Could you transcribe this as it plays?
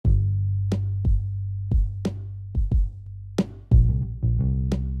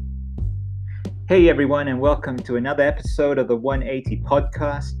Hey everyone, and welcome to another episode of the 180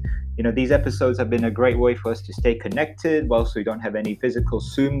 podcast. These episodes have been a great way for us to stay connected whilst we don't have any physical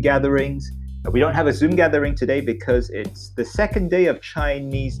Zoom gatherings. We don't have a Zoom gathering today because it's the second day of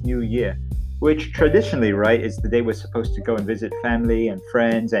Chinese New Year, which traditionally, right, is the day we're supposed to go and visit family and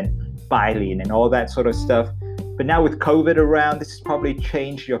friends and Bailin and all that sort of stuff. But now with COVID around, this has probably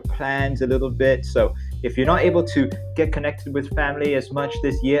changed your plans a little bit. So if you're not able to get connected with family as much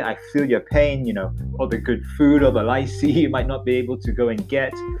this year, I feel your pain. All the good food, all the lychee you might not be able to go and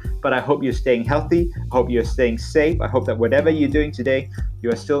get. But I hope you're staying healthy. I hope you're staying safe. I hope that whatever you're doing today,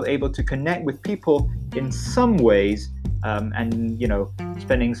 you are still able to connect with people in some ways and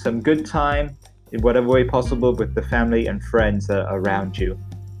spending some good time in whatever way possible with the family and friends around you.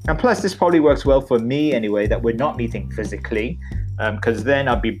 And plus, this probably works well for me anyway, that we're not meeting physically, because then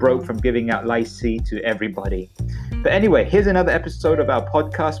I'll be broke from giving out lychee to everybody. But anyway, here's another episode of our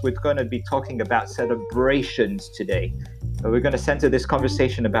podcast. We're going to be talking about celebrations today. We're going to center this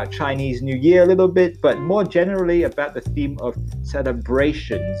conversation about Chinese New Year a little bit, but more generally about the theme of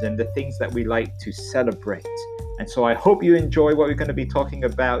celebrations and the things that we like to celebrate. And so I hope you enjoy what we're going to be talking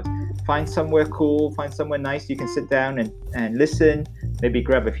about. Find somewhere cool, find somewhere nice you can sit down and listen. Maybe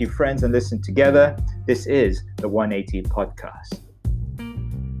grab a few friends and listen together. This is the 180 podcast.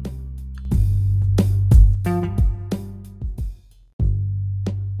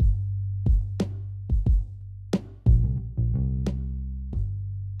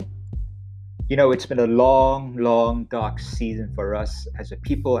 It's been a long, dark season for us as a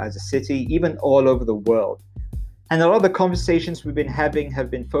people, as a city, even all over the world. And a lot of the conversations we've been having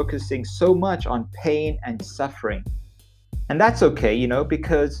have been focusing so much on pain and suffering. And that's okay,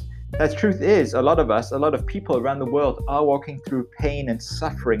 because the truth is a lot of people around the world are walking through pain and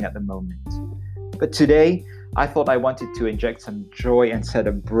suffering at the moment. But today, I thought I wanted to inject some joy and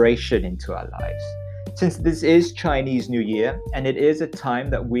celebration into our lives. Since this is Chinese New Year, and it is a time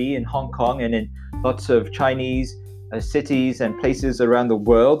that we in Hong Kong and in lots of Chinese cities and places around the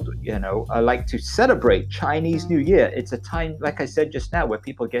world, like to celebrate Chinese New Year. It's a time, like I said just now, where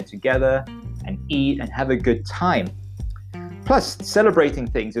people get together and eat and have a good time. Plus, celebrating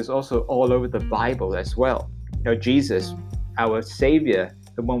things is also all over the Bible as well. Jesus, our Savior,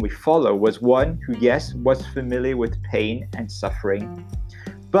 the one we follow, was one who, yes, was familiar with pain and suffering.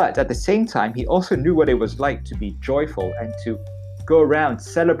 But at the same time, he also knew what it was like to be joyful and to go around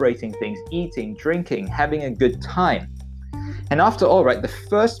celebrating things, eating, drinking, having a good time. And after all, right, the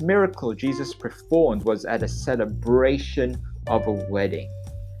first miracle Jesus performed was at a celebration of a wedding.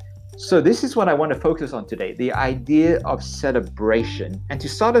 So this is what I want to focus on today, the idea of celebration. And to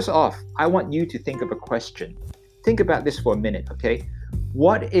start us off, I want you to think of a question. Think about this for a minute, okay?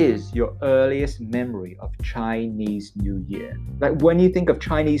 What is your earliest memory of Chinese New Year? Like when you think of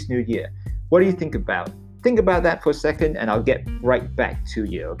Chinese New Year, what do you think about? Think about that for a second and I'll get right back to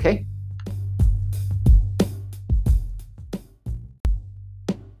you, okay?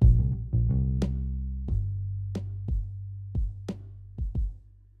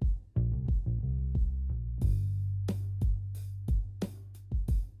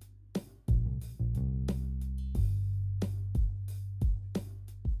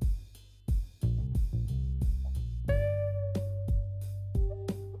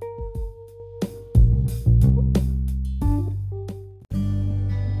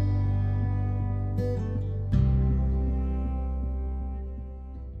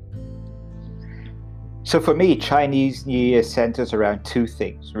 So for me, Chinese New Year centers around two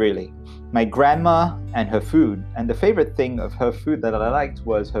things, really. My grandma and her food. And the favorite thing of her food that I liked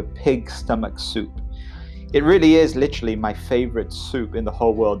was her pig stomach soup. It really is literally my favorite soup in the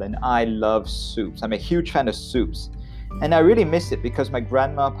whole world, and I love soups. I'm a huge fan of soups. And I really miss it because my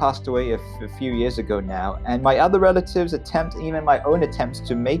grandma passed away a few years ago now, and my other relatives even my own attempts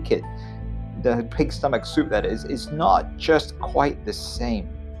to make it, the pig stomach soup that is not just quite the same.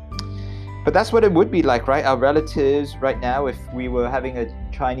 But that's what it would be like, right? Our relatives right now, if we were having a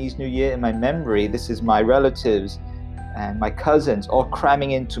Chinese New Year in my memory, this is my relatives and my cousins all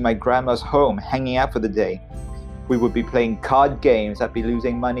cramming into my grandma's home, hanging out for the day. We would be playing card games. I'd be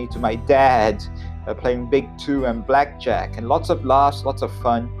losing money to my dad, playing Big Two and Blackjack, and lots of laughs, lots of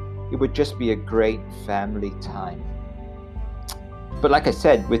fun. It would just be a great family time. But like I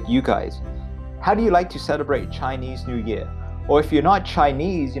said, with you guys, how do you like to celebrate Chinese New Year? Or if you're not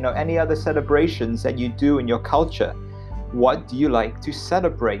Chinese, any other celebrations that you do in your culture, what do you like to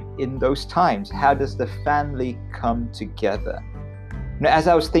celebrate in those times? How does the family come together? As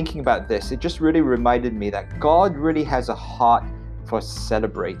I was thinking about this, it just really reminded me that God really has a heart for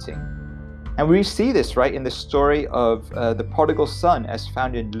celebrating. And we see this, right, in the story of the prodigal son as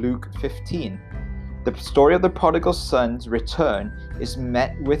found in Luke 15. The story of the prodigal son's return is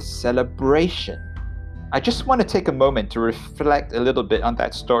met with celebration. I just want to take a moment to reflect a little bit on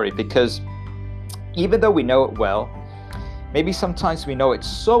that story, because even though we know it well, maybe sometimes we know it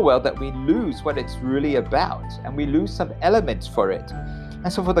so well that we lose what it's really about, and we lose some elements for it.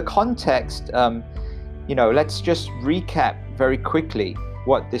 And so for the context, let's just recap very quickly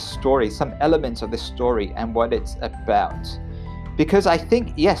what this story, some elements of this story and what it's about. Because I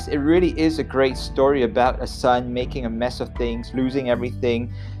think, yes, it really is a great story about a son making a mess of things, losing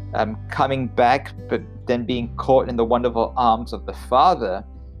everything, coming back, but then being caught in the wonderful arms of the father.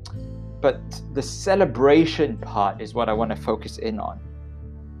 But the celebration part is what I want to focus in on.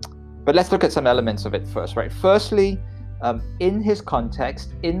 But let's look at some elements of it first, right? Firstly, in his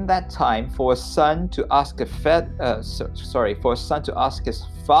context, in that time, for a son to ask his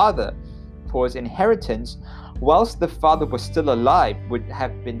father for his inheritance, whilst the father was still alive, would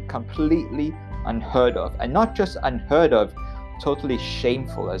have been completely unheard of. And not just unheard of, totally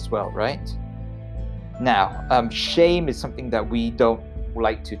shameful as well, right? Now, shame is something that we don't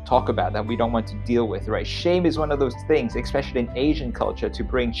like to talk about, that we don't want to deal with, right? Shame is one of those things, especially in Asian culture, to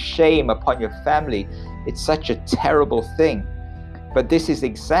bring shame upon your family. It's such a terrible thing. But this is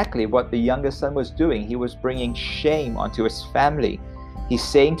exactly what the younger son was doing. He was bringing shame onto his family. He's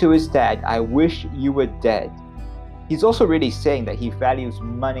saying to his dad, "I wish you were dead." He's also really saying that he values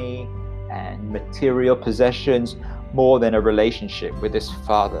money and material possessions more than a relationship with his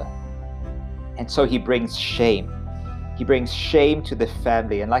father. And so he brings shame. He brings shame to the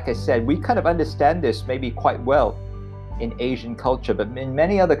family. And like I said, we kind of understand this maybe quite well in Asian culture, but in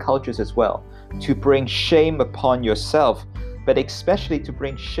many other cultures as well. To bring shame upon yourself, but especially to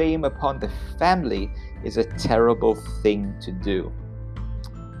bring shame upon the family, is a terrible thing to do.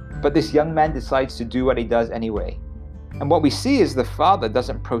 But this young man decides to do what he does anyway. And what we see is the father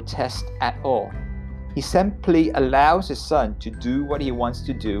doesn't protest at all. He simply allows his son to do what he wants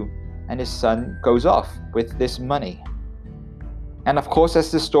to do, and his son goes off with this money. And of course,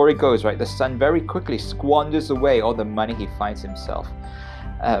 as the story goes, right, the son very quickly squanders away all the money he finds himself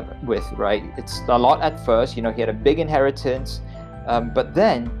with, right? It's a lot at first, he had a big inheritance, but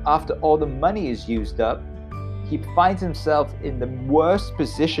then after all the money is used up, he finds himself in the worst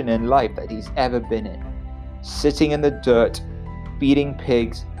position in life that he's ever been in, sitting in the dirt, feeding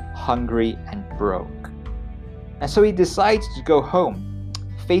pigs, hungry and broke. And so he decides to go home,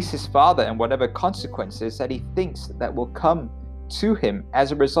 face his father and whatever consequences that he thinks that will come to him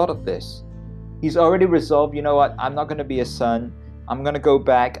as a result of this. He's already resolved, you know what, I'm not going to be a son. I'm going to go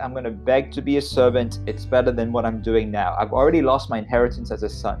back. I'm going to beg to be a servant. It's better than what I'm doing now. I've already lost my inheritance as a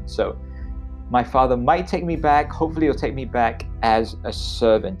son. So my father might take me back. Hopefully he'll take me back as a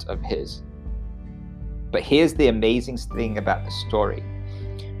servant of his. But here's the amazing thing about the story,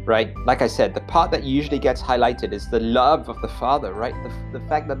 right? Like I said, the part that usually gets highlighted is the love of the father, right? The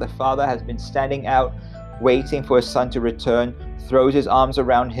fact that the father has been standing out, waiting for his son to return, throws his arms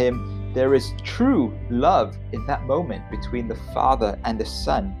around him. There is true love in that moment between the father and the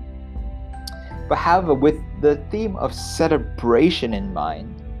son. But however, with the theme of celebration in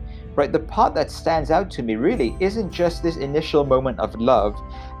mind, right, the part that stands out to me really isn't just this initial moment of love,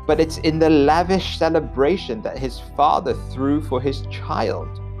 but it's in the lavish celebration that his father threw for his child.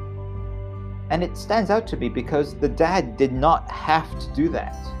 And it stands out to me because the dad did not have to do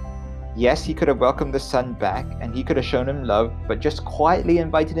that. Yes, he could have welcomed the son back and he could have shown him love, but just quietly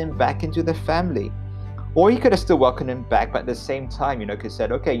invited him back into the family. Or he could have still welcomed him back, but at the same time, could have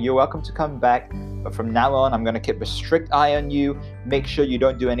said, okay, you're welcome to come back, but from now on, I'm going to keep a strict eye on you. Make sure you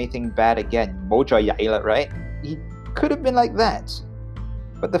don't do anything bad again. Right? He could have been like that.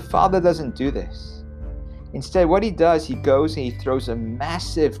 But the father doesn't do this. Instead, what he does, he goes and he throws a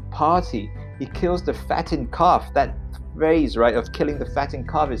massive party. He kills the fattened calf. That phrase, right, of killing the fattened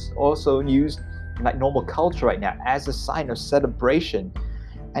calf is also used in like normal culture right now as a sign of celebration.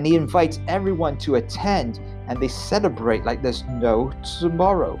 And he invites everyone to attend and they celebrate like there's no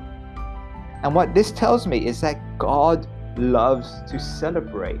tomorrow. And what this tells me is that God loves to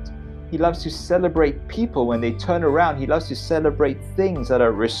celebrate. He loves to celebrate people when they turn around. He loves to celebrate things that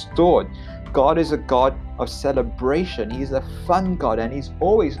are restored. God is a God of celebration. He's a fun God, and he's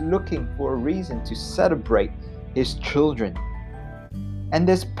always looking for a reason to celebrate his children. And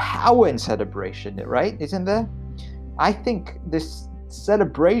there's power in celebration, right? Isn't there? I think this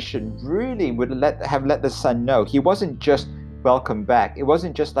celebration really would have let the son know he wasn't just welcome back. It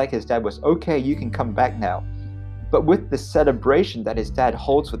wasn't just like his dad was, okay, you can come back now. But with the celebration that his dad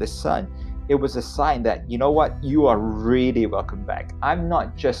holds for the son, it was a sign that, you know what, you are really welcome back. I'm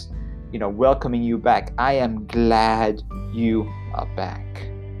not just, welcoming you back. I am glad you are back.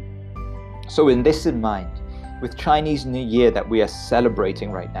 So with this in mind, with Chinese New Year that we are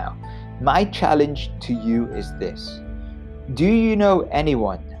celebrating right now, my challenge to you is this. Do you know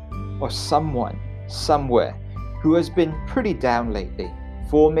anyone or someone somewhere who has been pretty down lately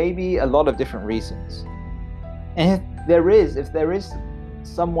for maybe a lot of different reasons? And if there is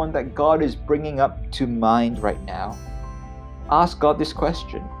someone that God is bringing up to mind right now, ask God this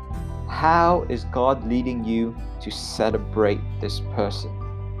question. How is God leading you to celebrate this person?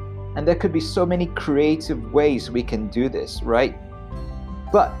 And there could be so many creative ways we can do this, right?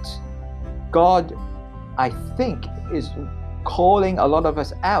 But God, I think, is calling a lot of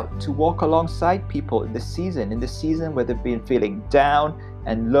us out to walk alongside people in this season where they've been feeling down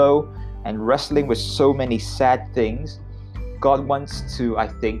and low and wrestling with so many sad things. God wants to, I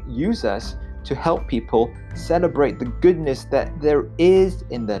think, use us to help people celebrate the goodness that there is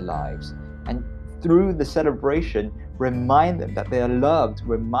in their lives. And through the celebration, remind them that they are loved,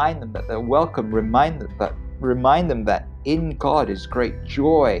 remind them that they're welcome, remind them that in God is great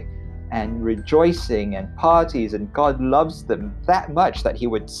joy and rejoicing and parties, and God loves them that much that He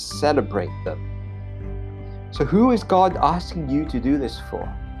would celebrate them. So who is God asking you to do this for?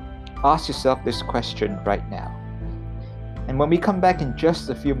 Ask yourself this question right now. And when we come back in just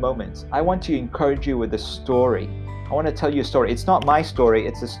a few moments, I want to encourage you with a story. I want to tell you a story. It's not my story.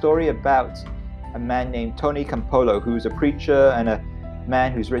 It's a story about a man named Tony Campolo, who's a preacher and a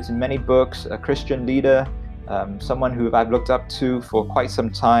man who's written many books, a Christian leader, someone who I've looked up to for quite some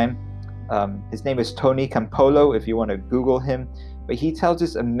time. His name is Tony Campolo, if you want to Google him. But he tells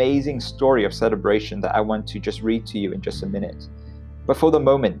this amazing story of celebration that I want to just read to you in just a minute. But for the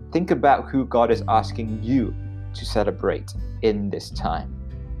moment, think about who God is asking you to celebrate in this time.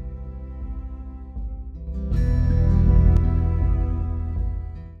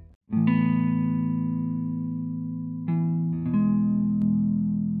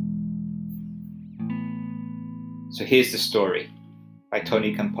 So here's the story by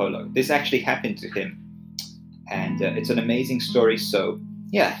Tony Campolo. This actually happened to him, and it's an amazing story. So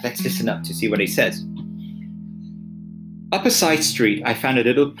yeah, let's listen up to see what he says. Up a side street, I found a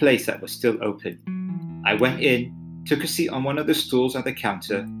little place that was still open. I went in, took a seat on one of the stools at the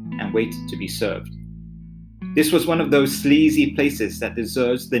counter, and waited to be served. This was one of those sleazy places that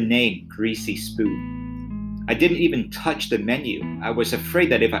deserves the name Greasy Spoon. I didn't even touch the menu. I was afraid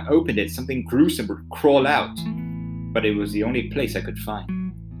that if I opened it, something gruesome would crawl out. But it was the only place I could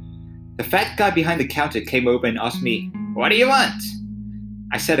find. The fat guy behind the counter came over and asked me, "What do you want?"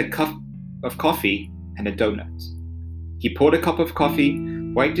 I said a cup of coffee and a donut. He poured a cup of coffee,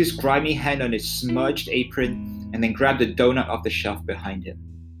 wiped his grimy hand on his smudged apron, and then grabbed a donut off the shelf behind him.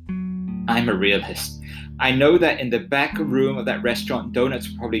 I'm a realist. I know that in the back room of that restaurant, donuts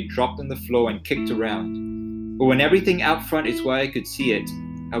were probably dropped on the floor and kicked around. But when everything out front is where I could see it,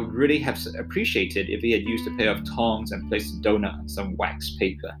 I would really have appreciated if he had used a pair of tongs and placed a donut on some wax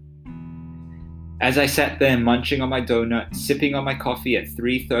paper. As I sat there munching on my donut, sipping on my coffee at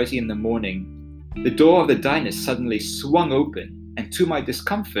 3:30 in the morning, the door of the diner suddenly swung open, and to my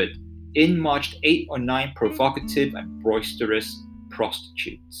discomfort, in marched 8 or 9 provocative and boisterous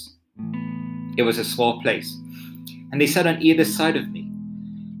prostitutes. It was a small place, and they sat on either side of me.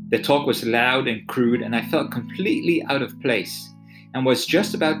 Their talk was loud and crude, and I felt completely out of place, and was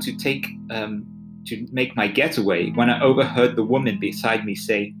just about to make my getaway when I overheard the woman beside me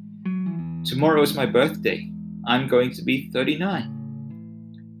say, "Tomorrow is my birthday. I'm going to be 39.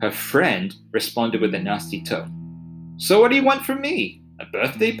 Her friend responded with a nasty tone. "So what do you want from me? A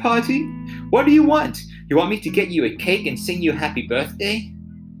birthday party? What do you want? You want me to get you a cake and sing you happy birthday?"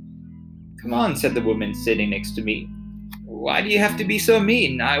 "Come on," said the woman sitting next to me. "Why do you have to be so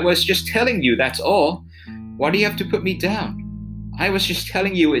mean? I was just telling you, that's all. Why do you have to put me down? I was just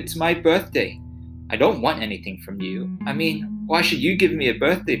telling you it's my birthday. I don't want anything from you. I mean, why should you give me a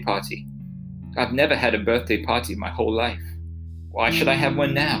birthday party? I've never had a birthday party my whole life. Why should I have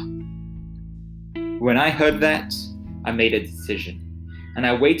one now?" When I heard that, I made a decision, and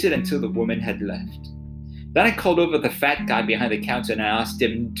I waited until the woman had left. Then I called over the fat guy behind the counter and I asked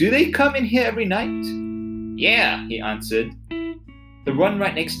him, "Do they come in here every night?" "Yeah," he answered. "The one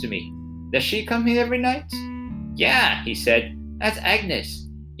right next to me, does she come here every night?" "Yeah," he said. "That's Agnes.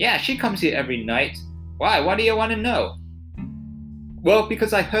 Yeah, she comes here every night. Why? What do you want to know?" "Well,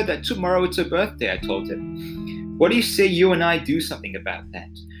 because I heard that tomorrow it's her birthday," I told him. "What do you say you and I do something about that?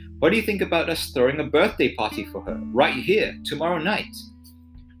 What do you think about us throwing a birthday party for her, right here, tomorrow night?"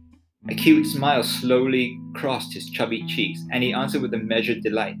 A cute smile slowly crossed his chubby cheeks, and he answered with a measured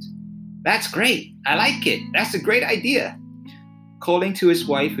delight. "That's great. I like it. That's a great idea." Calling to his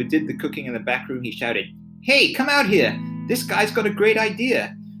wife, who did the cooking in the back room, he shouted, "Hey, come out here. This guy's got a great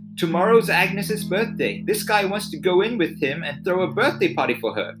idea. Tomorrow's Agnes's birthday. This guy wants to go in with him and throw a birthday party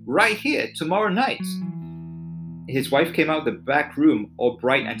for her, right here, tomorrow night. His wife came out of the back room, all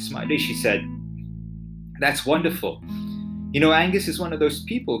bright and smiley. She said, "That's wonderful. You know, Angus is one of those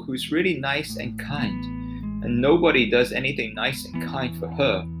people who's really nice and kind, and nobody does anything nice and kind for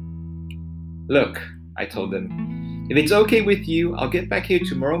her." "Look," I told them, "if it's okay with you, I'll get back here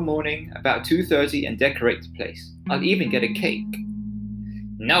tomorrow morning about 2:30 and decorate the place. I'll even get a cake."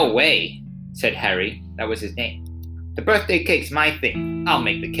 "No way," said Harry. That was his name. "The birthday cake's my thing. I'll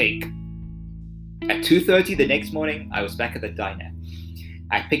make the cake." At 2:30 the next morning, I was back at the diner.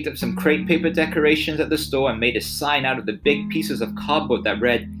 I picked up some crepe paper decorations at the store and made a sign out of the big pieces of cardboard that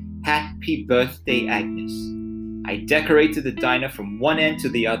read, "Happy Birthday, Agnes." I decorated the diner from one end to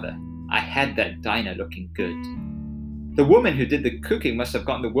the other. I had that diner looking good. The woman who did the cooking must have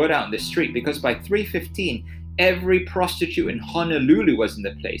gotten the word out on the street, because by 3:15, every prostitute in Honolulu was in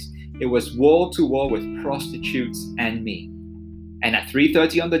the place. It was wall to wall with prostitutes and me. And at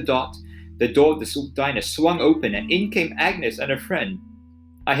 3:30 on the dot, the door of the diner swung open and in came Agnes and her friend.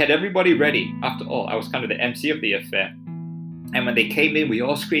 I had everybody ready. After all, I was kind of the MC of the affair. And when they came in, we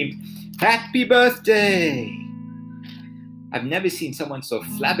all screamed, "Happy birthday!" I've never seen someone so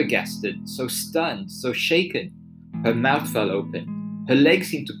flabbergasted, so stunned, so shaken. Her mouth fell open. Her legs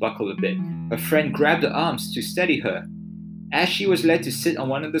seemed to buckle a bit. Her friend grabbed her arms to steady her. As she was led to sit on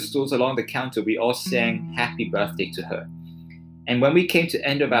one of the stools along the counter, we all sang happy birthday to her. And when we came to the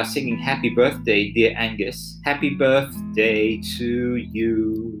end of our singing happy birthday, dear Angus, happy birthday to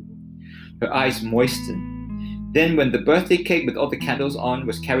you, her eyes moistened. Then when the birthday cake with all the candles on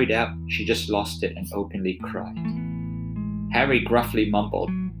was carried out, she just lost it and openly cried. Harry gruffly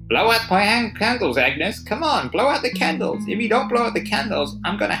mumbled, "Blow out my candles, Agnes. Come on, blow out the candles. If you don't blow out the candles,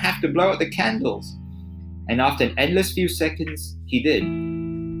 I'm going to have to blow out the candles." And after an endless few seconds, he did.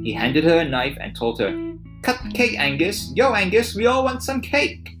 He handed her a knife and told her, "Cut the cake, Angus. Yo, Angus, we all want some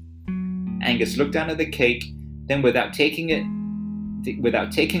cake." Angus looked down at the cake, then without taking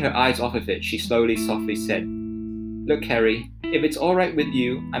her eyes off of it, she slowly, softly said, "Look, Harry, if it's all right with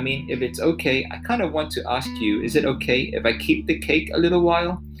you, if it's okay, I kind of want to ask you, is it okay if I keep the cake a little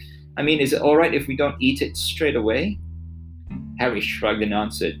while? Is it all right if we don't eat it straight away?" Harry shrugged and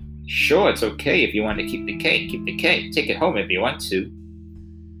answered, "Sure, it's okay if you want to keep the cake. Keep the cake. Take it home if you want to."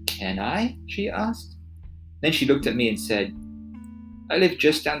 "Can I?" she asked. Then she looked at me and said, "I live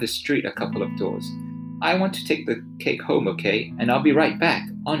just down the street a couple of doors. I want to take the cake home, okay? And I'll be right back,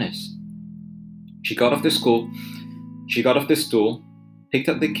 honest." She got off the stool, picked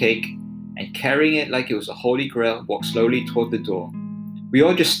up the cake, and carrying it like it was a holy grail, walked slowly toward the door. We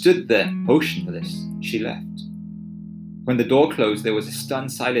all just stood there, motionless. She left. When the door closed, there was a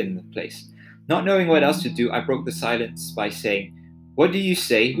stunned silence in the place. Not knowing what else to do, I broke the silence by saying, "What do you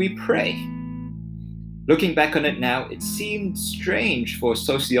say we pray?" Looking back on it now, it seemed strange for a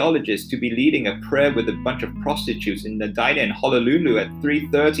sociologist to be leading a prayer with a bunch of prostitutes in the diner in Honolulu at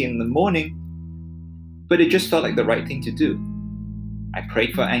 3:30 in the morning, but it just felt like the right thing to do. I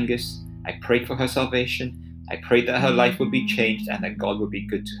prayed for Angus, I prayed for her salvation, I prayed that her life would be changed and that God would be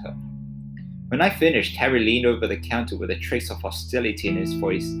good to her. When I finished, Harry leaned over the counter with a trace of hostility in his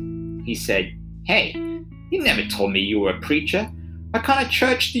voice. He said, "Hey, you never told me you were a preacher. What kind of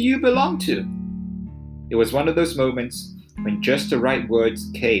church do you belong to?" It was one of those moments when just the right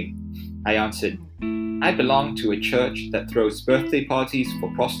words came. I answered, "I belong to a church that throws birthday parties for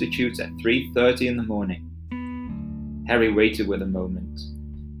prostitutes at 3:30 in the morning." Harry waited with a moment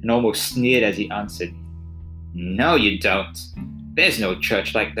and almost sneered as he answered, "No, you don't. There's no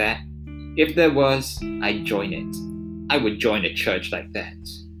church like that. If there was, I'd join it. I would join a church like that."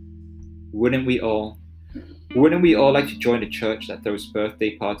 Wouldn't we all? Wouldn't we all like to join a church that throws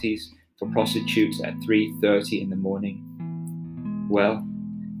birthday parties for prostitutes at 3:30 in the morning? Well,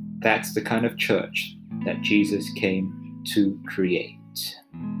 that's the kind of church that Jesus came to create.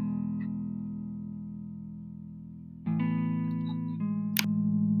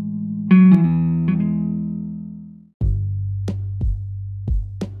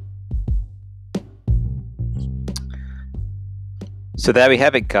 So there we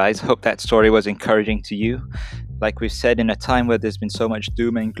have it, guys. Hope that story was encouraging to you. Like we've said, in a time where there's been so much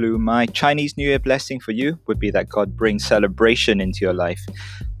doom and gloom, my Chinese New Year blessing for you would be that God brings celebration into your life,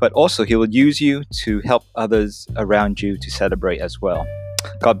 but also He will use you to help others around you to celebrate as well.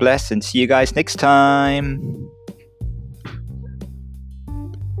 God bless and see you guys next time.